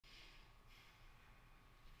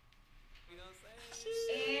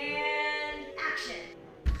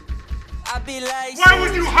Why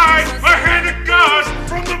would you hide a hand of God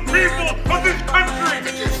from the people of this country?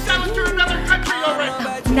 Did you sell us to another country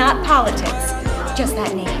already? Not politics, just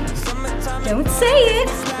that name. Don't say it,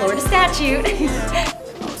 Florida statute.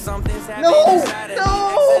 No!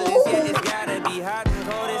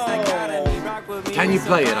 Can you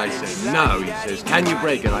play it? I said. No, he says. Can you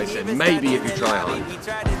break it? I said. Maybe if you try hard.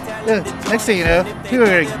 Next thing you know, people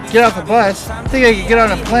are gonna get off the bus, think they can get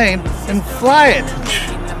on a plane and fly it.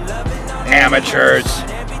 Amateurs.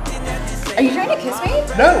 Are you trying to kiss me?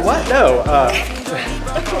 No, what? No.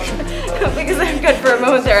 Because I'm good for a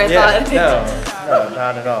moment there, I thought. No,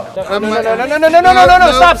 not at all. No.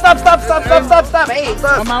 Stop. Hey.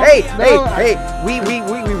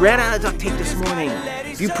 We ran out of duct tape this morning.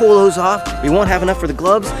 If you pull those off, we won't have enough for the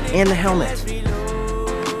gloves and the helmet.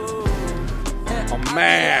 A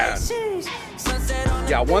man.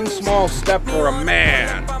 Yeah, one small step for a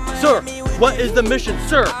man. Sir, what is the mission,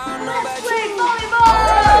 sir? Let's play volleyball!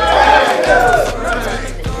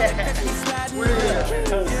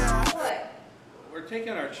 We're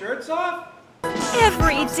taking our shirts off?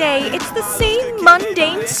 Every day, it's the same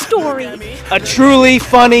mundane story. A truly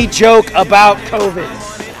funny joke about COVID.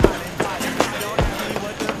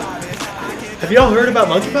 Have y'all heard about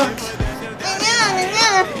monkeypox?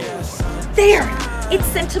 There! It's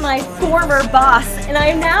sent to my former boss, and I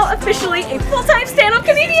am now officially a full-time stand-up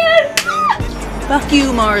comedian! Fuck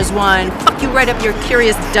you, Mars One. Fuck you right up your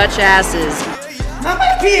curious Dutch asses. Not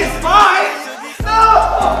my PS5!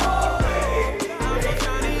 No!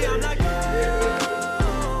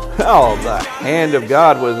 Oh, the hand of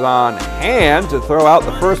God was on hand to throw out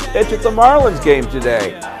the first pitch at the Marlins game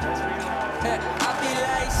today.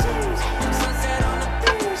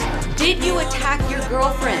 Did you attack your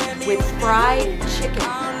girlfriend with fried chicken?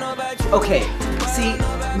 Okay, see,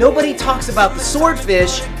 nobody talks about the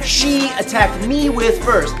swordfish she attacked me with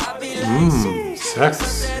first.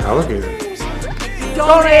 Sex, alligator.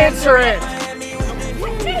 Don't answer it!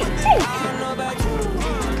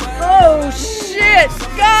 Oh shit!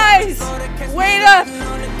 Guys! Wait up!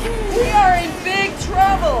 We are in big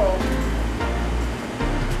trouble!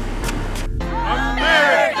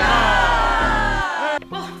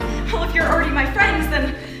 Well, if you're already my friends,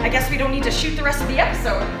 then I guess we don't need to shoot the rest of the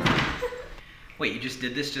episode. Wait, you just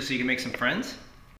did this just so you can make some friends?